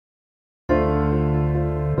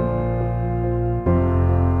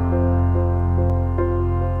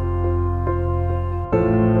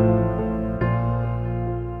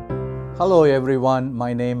Hello everyone,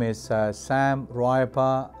 my name is Sam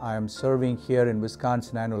Royapa. I am serving here in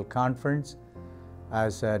Wisconsin Annual Conference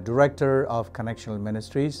as Director of Connectional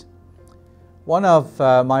Ministries. One of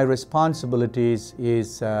my responsibilities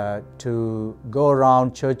is to go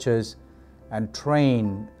around churches and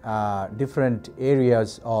train different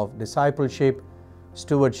areas of discipleship,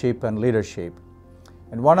 stewardship, and leadership.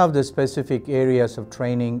 And one of the specific areas of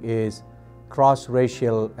training is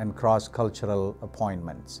cross-racial and cross-cultural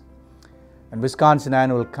appointments. And Wisconsin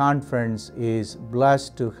Annual Conference is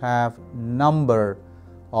blessed to have a number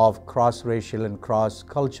of cross-racial and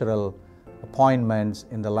cross-cultural appointments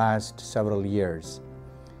in the last several years.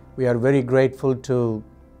 We are very grateful to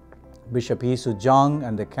Bishop Hee-Soo Jung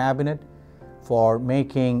and the Cabinet for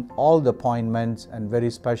making all the appointments, and very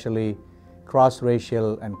especially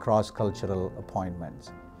cross-racial and cross-cultural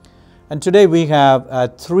appointments. And today we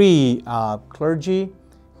have three clergy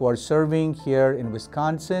who are serving here in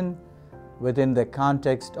Wisconsin within the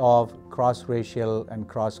context of cross-racial and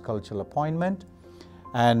cross-cultural appointment.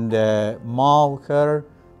 And Mao Her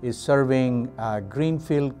is serving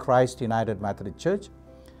Greenfield Christ United Methodist Church.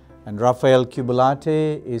 And Rafael Cubulate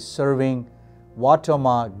is serving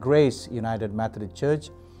Watoma Grace United Methodist Church.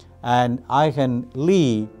 And Aihan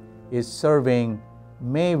Lee is serving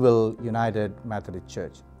Mayville United Methodist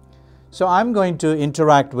Church. So I'm going to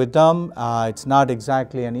interact with them. It's not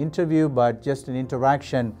exactly an interview, but just an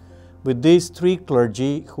interaction with these three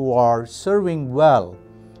clergy who are serving well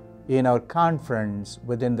in our conference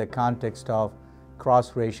within the context of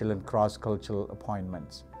cross-racial and cross-cultural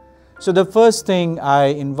appointments. So the first thing, I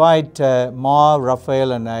invite Ma,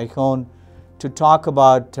 Rafael, and Aihan to talk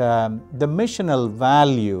about the missional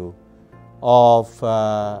value of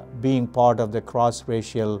being part of the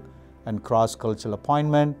cross-racial and cross-cultural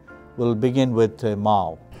appointment. We'll begin with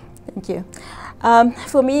Mao. Thank you.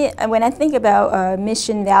 For me, when I think about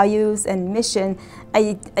mission values and mission,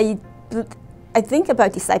 I think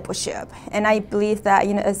about discipleship, and I believe that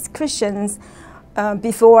as Christians,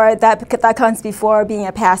 before that comes before being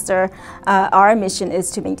a pastor, our mission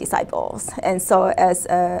is to make disciples. And so, as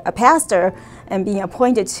a pastor and being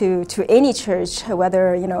appointed to any church,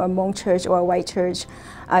 whether a Hmong church or a white church,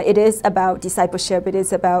 it is about discipleship. It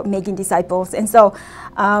is about making disciples. And so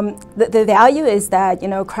the value is that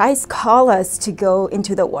Christ called us to go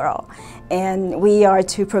into the world, and we are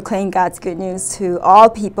to proclaim God's good news to all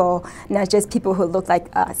people, not just people who look like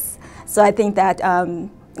us. So I think that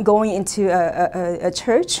going into a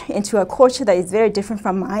church, into a culture that is very different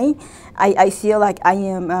from mine, I feel like I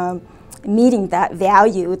am meeting that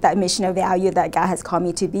value, that missional value that God has called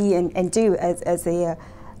me to be and do as a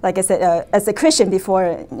like I said, as a Christian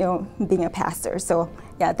before being a pastor. So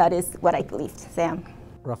yeah, that is what I believe, Sam.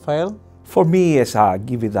 Rafael? For me, it's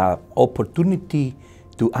give it the opportunity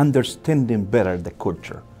to understanding better the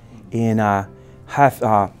culture and have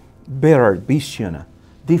a better vision,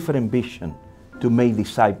 different vision to make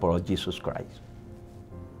disciples of Jesus Christ.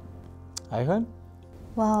 Aihan?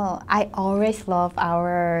 Well, I always love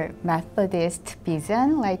our Methodist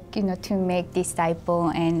vision, like, to make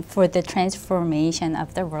disciples and for the transformation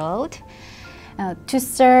of the world. To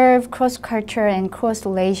serve cross-cultural and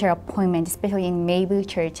cross-racial appointments, especially in Mayville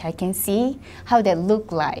Church, I can see how they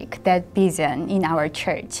look like, that vision in our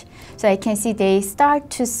church. So I can see they start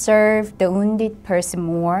to serve the wounded person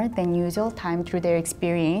more than usual time through their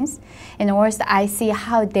experience. And also I see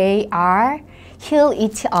how they are heal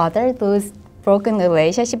each other, those broken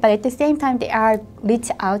relationship, but at the same time they are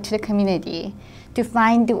reach out to the community to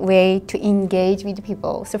find a way to engage with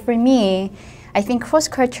people. So for me, I think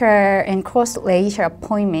cross-cultural and cross-racial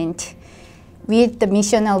appointment with the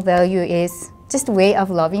missional value is just a way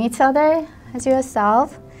of loving each other as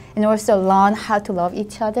yourself, and also learn how to love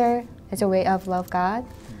each other as a way of love God.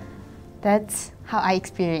 That's how I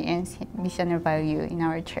experience missional value in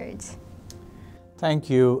our church.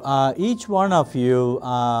 Thank you. Each one of you,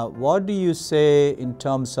 what do you say in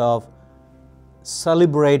terms of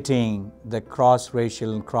celebrating the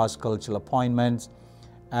cross-racial and cross-cultural appointments?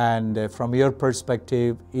 And from your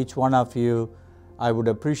perspective, each one of you, I would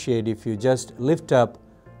appreciate if you just lift up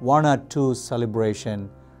one or two celebration.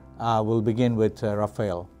 We'll begin with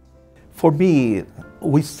Rafael. For me,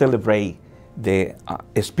 we celebrate the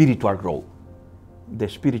spiritual growth. The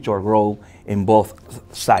spiritual growth in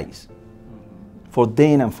both sides. For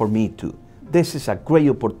them and for me too. This is a great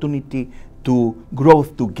opportunity to grow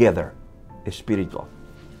together, spiritual.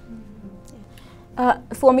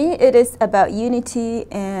 For me, it is about unity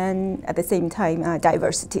and at the same time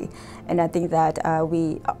diversity. And I think that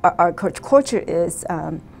our culture is,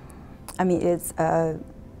 it's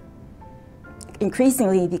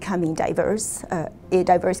increasingly becoming diverse, a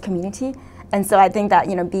diverse community. And so I think that,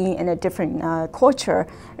 being in a different culture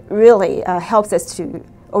really helps us to,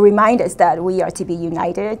 or remind us that we are to be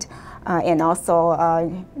united, and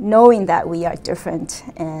also knowing that we are different,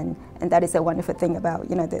 and that is a wonderful thing about,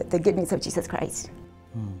 the good news of Jesus Christ.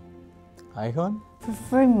 Aihon?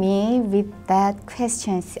 For me, with that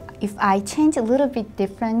question, if I change a little bit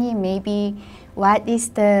differently, maybe what is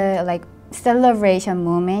the celebration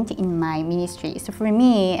moment in my ministry? So for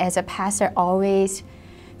me, as a pastor, always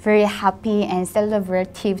very happy and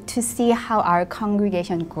celebrative to see how our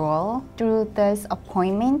congregation grow through this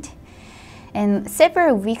appointment. And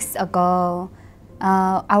several weeks ago,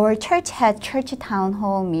 our church had church town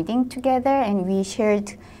hall meeting together, and we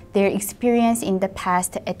shared their experience in the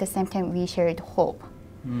past. At the same time, we shared hope.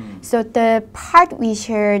 So the part we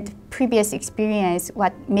shared previous experience,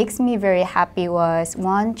 what makes me very happy was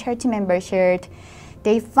one church member shared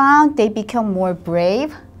they found they become more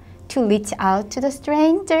brave to reach out to the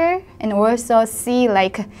stranger, and also see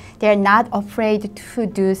they're not afraid to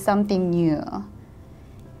do something new.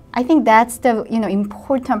 I think that's the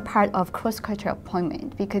important part of cross-cultural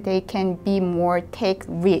appointment, because they can be more take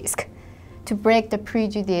risk to break the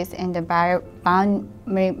prejudice and the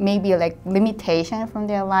maybe limitation from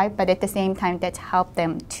their life, but at the same time that help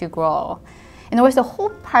them to grow. And also the whole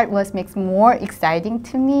part makes more exciting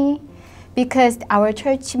to me, because our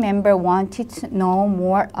church member wanted to know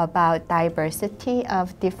more about diversity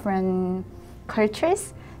of different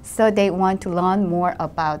cultures, so they want to learn more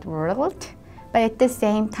about world. But at the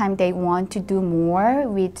same time, they want to do more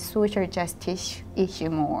with social justice issue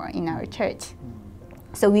more in our church.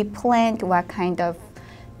 So we planned what kind of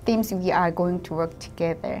themes we are going to work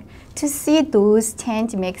together. To see those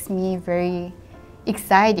change makes me very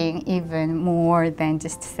exciting, even more than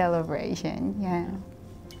just celebration. Yeah.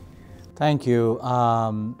 Thank you.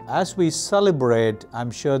 As we celebrate,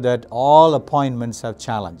 I'm sure that all appointments have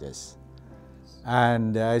challenges.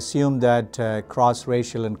 And I assume that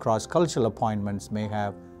cross-racial and cross-cultural appointments may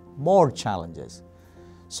have more challenges.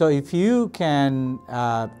 So if you can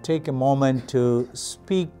take a moment to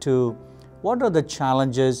speak to what are the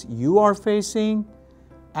challenges you are facing,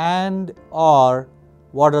 and or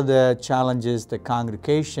what are the challenges the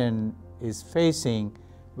congregation is facing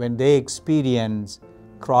when they experience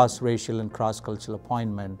cross-racial and cross-cultural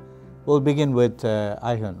appointment. We'll begin with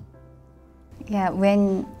Aihon. Yeah,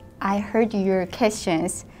 when I heard your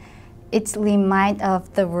questions, it's remind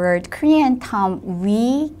of the word Korean term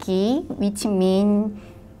위기, which means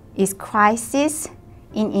is crisis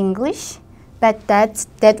in English, but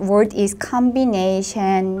that word is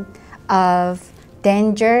combination of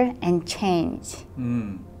danger and change.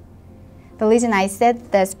 The reason I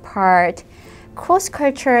said this part,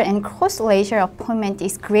 cross-cultural and cross-racial appointment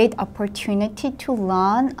is great opportunity to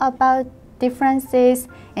learn about differences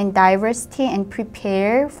and diversity and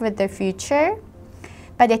prepare for the future.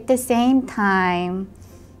 But at the same time,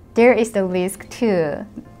 there is the risk too.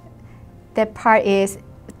 The part is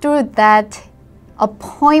through that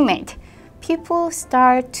appointment, people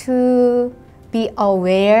start to be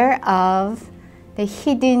aware of the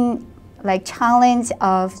hidden challenge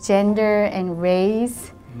of gender and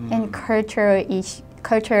race and cultural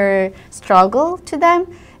struggle to them.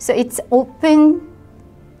 So it's open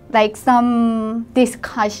some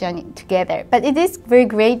discussion together. But it is very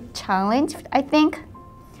great challenge, I think,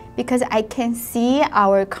 because I can see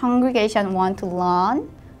our congregation want to learn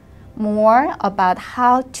more about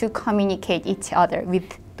how to communicate each other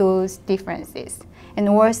with those differences. And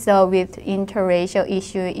also with interracial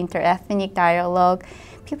issue, interethnic dialogue,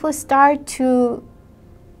 people start to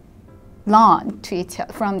learn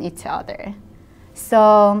from each other.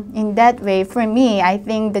 So in that way, for me, I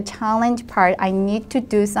think the challenge part, I need to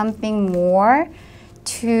do something more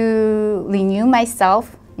to renew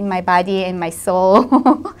myself in my body and my soul,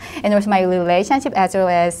 and also my relationship as well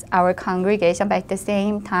as our congregation. But at the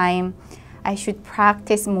same time, I should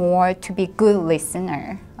practice more to be good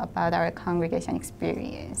listener about our congregation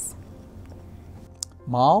experience.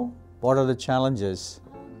 Mao, what are the challenges?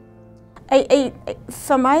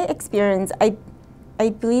 From my experience, I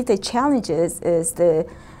believe the challenges is the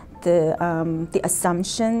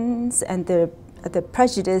assumptions and the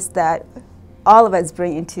prejudice that all of us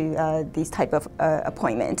bring into these type of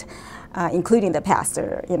appointment, including the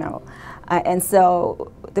pastor, and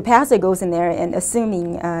so the pastor goes in there and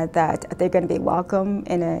assuming that they're going to be welcome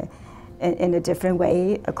in a different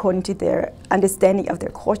way according to their understanding of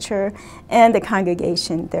their culture, and the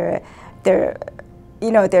congregation they're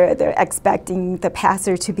expecting the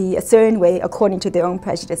pastor to be a certain way according to their own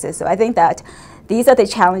prejudices. So I think that these are the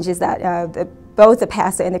challenges that both the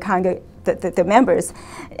pastor and the the members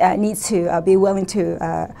need to be willing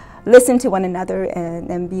to listen to one another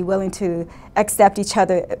and be willing to accept each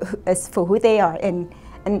other as for who they are, and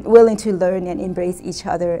willing to learn and embrace each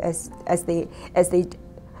other as they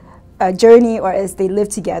journey or as they live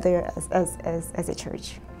together as a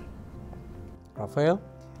church. Rafael?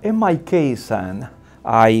 In my case, and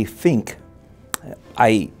I think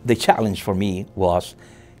the challenge for me was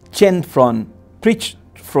change from preach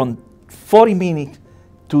from 40 minutes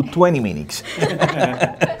to 20 minutes.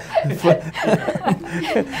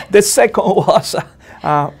 The second was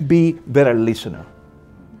be better listener,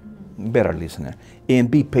 and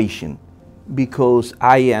be patient, because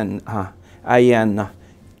I am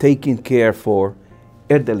taking care for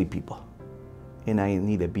elderly people, and I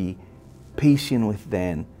need to be patient with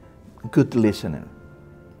them, good listener.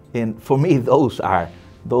 And for me, those are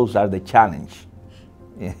the challenge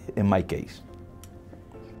in my case.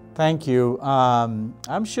 Thank you.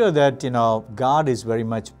 I'm sure that God is very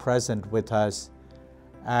much present with us,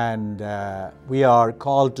 and we are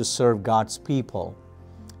called to serve God's people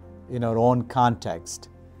in our own context.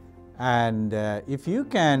 And if you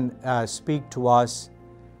can speak to us,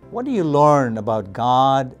 what do you learn about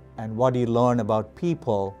God and what do you learn about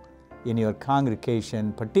people in your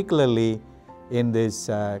congregation, particularly in this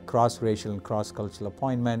cross-racial and cross-cultural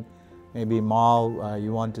appointment? Maybe Mao,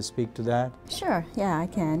 you want to speak to that? Sure, yeah, I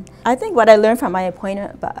can. I think what I learned from my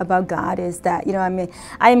appointment about God is that,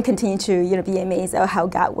 I am continuing to, be amazed at how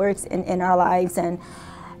God works in our lives. And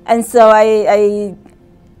so I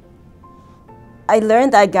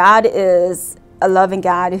learned that God is a loving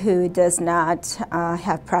God who does not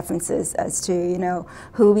have preferences as to,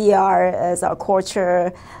 who we are as our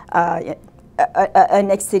culture,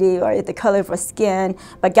 ethnicity, or the color of our skin,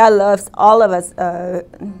 but God loves all of us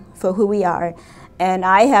for who we are. And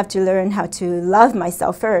I have to learn how to love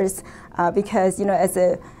myself first, because, as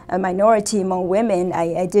a minority among women,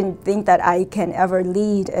 I didn't think that I can ever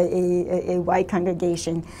lead a white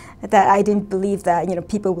congregation, that I didn't believe that,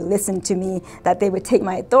 people would listen to me, that they would take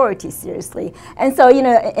my authority seriously. And so,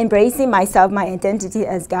 embracing myself, my identity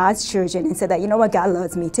as God's children, and said that, what, God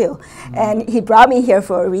loves me too. Mm-hmm. And He brought me here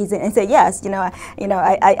for a reason, and said, yes,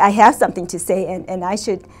 I have something to say, and I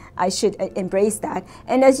should embrace that.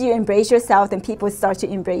 And as you embrace yourself, then people start to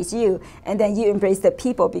embrace you, and then you embrace the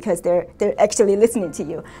people because they're actually listening to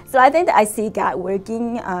you. So I think that I see God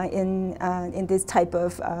working in this type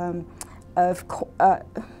of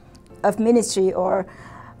ministry or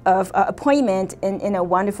of appointment in a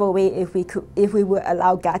wonderful way if we would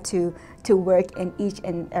allow God to work in each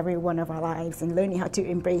and every one of our lives, and learning how to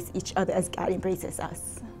embrace each other as God embraces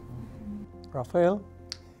us. Rafael?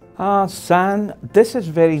 Sam, this is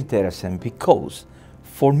very interesting, because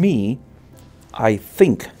for me, I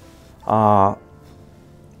think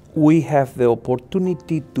we have the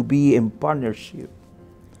opportunity to be in partnership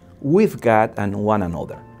with God and one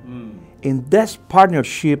another. In this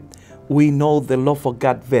partnership, we know the love of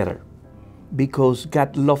God better, because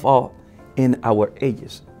God loves us in our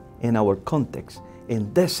ages, in our context,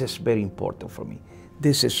 and this is very important for me.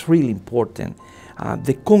 This is really important.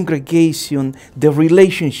 The congregation, the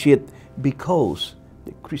relationship, because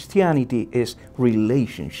the Christianity is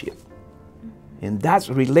relationship. And that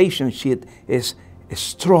relationship is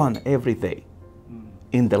strong every day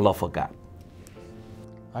in the love of God.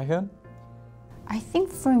 Ahyun? I think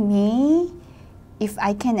for me, if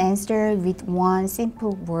I can answer with one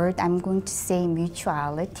simple word, I'm going to say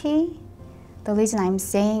mutuality. The reason I'm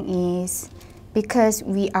saying is because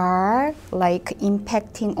we are like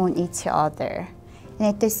impacting on each other. And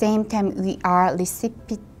at the same time, we are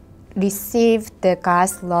receive the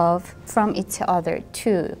God's love from each other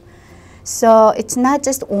too. So it's not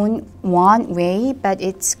just on one way, but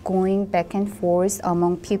it's going back and forth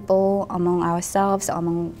among people, among ourselves,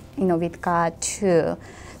 among, with God too.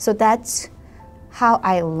 So that's how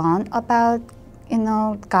I learned about,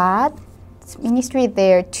 God's ministry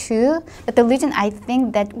there too. But the reason I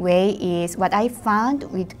think that way is what I found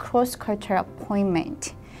with cross-cultural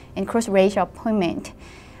appointment and cross-racial appointment.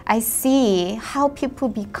 I see how people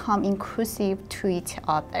become inclusive to each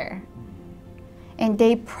other. And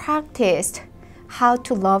they practiced how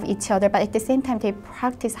to love each other, but at the same time, they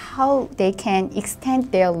practice how they can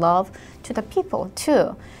extend their love to the people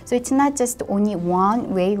too. So it's not just only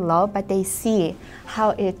one way love, but they see how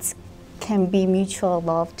it can be mutual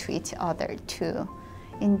love to each other too.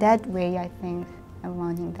 In that way, I think I'm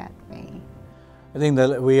learning that way. I think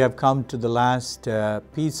that we have come to the last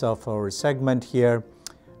piece of our segment here.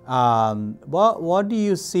 What do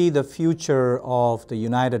you see the future of the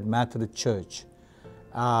United Methodist Church?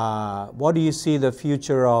 What do you see the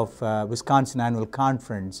future of Wisconsin Annual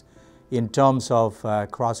Conference in terms of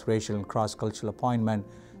cross-racial and cross-cultural appointment.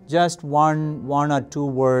 Just one or two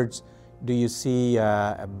words. Do you see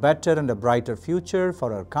a better and a brighter future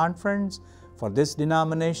for our conference, for this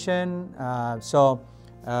denomination?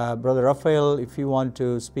 Brother Raphael, if you want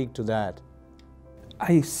to speak to that.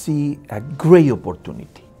 I see a great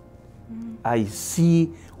opportunity. I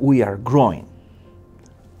see we are growing.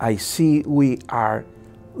 I see we are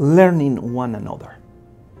learning one another.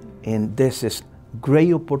 And this is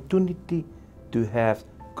great opportunity to have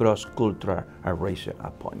cross-cultural and racial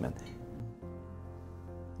appointment.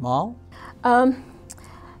 Mao?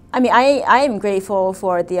 I mean, I am grateful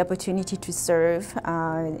for the opportunity to serve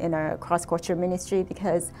in our cross-cultural ministry,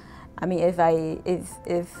 because, I mean, if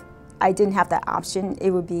I didn't have that option, it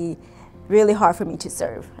would be really hard for me to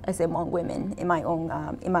serve as among women in my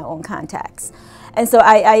own context. And so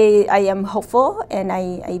I am hopeful, and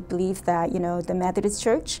I believe that, you know, the Methodist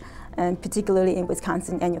Church, and particularly in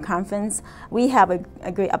Wisconsin Annual Conference, we have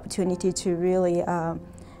a great opportunity to really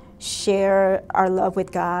share our love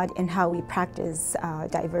with God and how we practice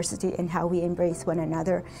diversity and how we embrace one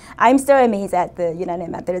another. I'm still amazed at the United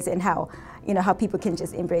Methodists and how, you know, how people can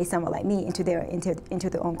just embrace someone like me into their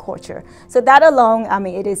own culture. So that alone, I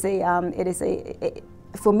mean,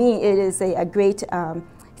 for me, it is a great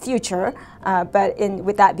future. But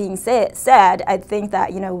with that being said, I think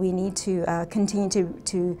that, you know, we need to continue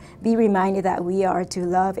to be reminded that we are to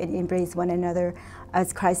love and embrace one another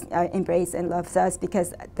as Christ embraced and loves us,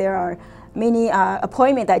 because there are many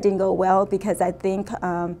appointments that didn't go well, because I think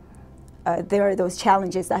there are those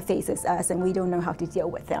challenges that faces us and we don't know how to deal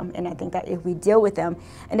with them. And I think that if we deal with them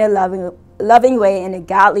in a loving way, in a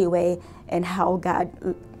godly way, and how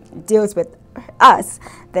God deals with us,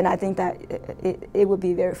 then I think that it would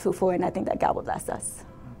be very fruitful, and I think that God will bless us.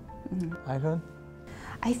 Ivan?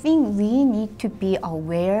 I think we need to be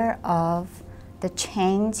aware of the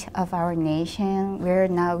change of our nation. We are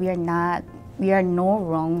no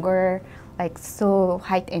longer like so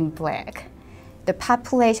white and black. The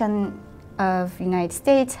population of United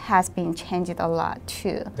States has been changed a lot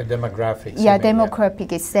too. The demographics. Yeah,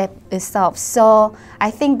 demographic itself. So I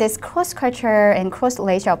think this cross-cultural and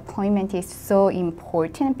cross-racial appointment is so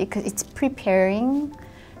important, because it's preparing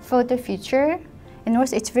for the future, and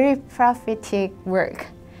also it's very prophetic work,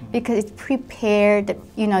 because it prepared,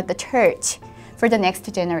 you know, the church for the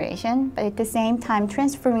next generation, but at the same time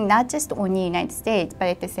transforming not just only the United States, but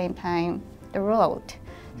at the same time the world.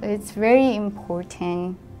 So it's very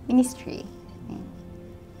important ministry.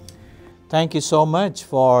 Thank you so much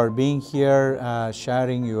for being here,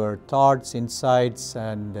 sharing your thoughts, insights,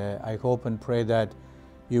 and I hope and pray that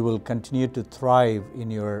you will continue to thrive in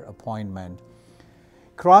your appointment.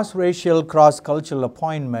 Cross-racial, cross-cultural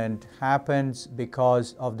appointment happens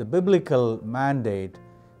because of the biblical mandate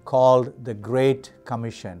called the Great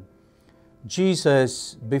Commission.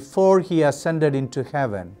 Jesus, before he ascended into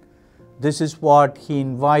heaven, this is what he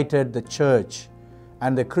invited the church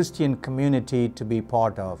and the Christian community to be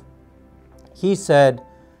part of. He said,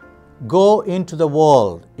 go into the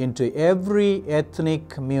world, into every ethnic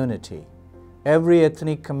community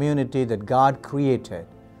that God created,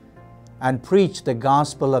 and preach the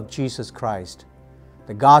gospel of Jesus Christ,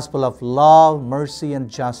 the gospel of love, mercy, and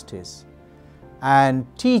justice, and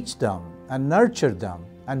teach them and nurture them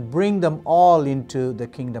and bring them all into the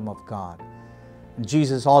kingdom of God. And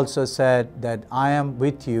Jesus also said that I am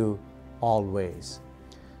with you always.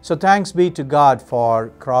 So thanks be to God for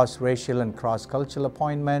cross-racial and cross-cultural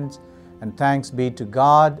appointments, and thanks be to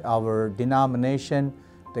God, our denomination,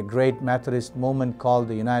 the great Methodist movement called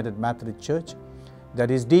the United Methodist Church, that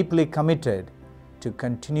is deeply committed to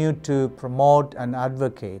continue to promote and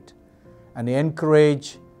advocate and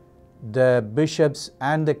encourage the bishops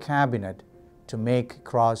and the cabinet to make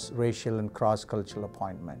cross-racial and cross-cultural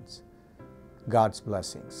appointments. God's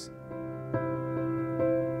blessings.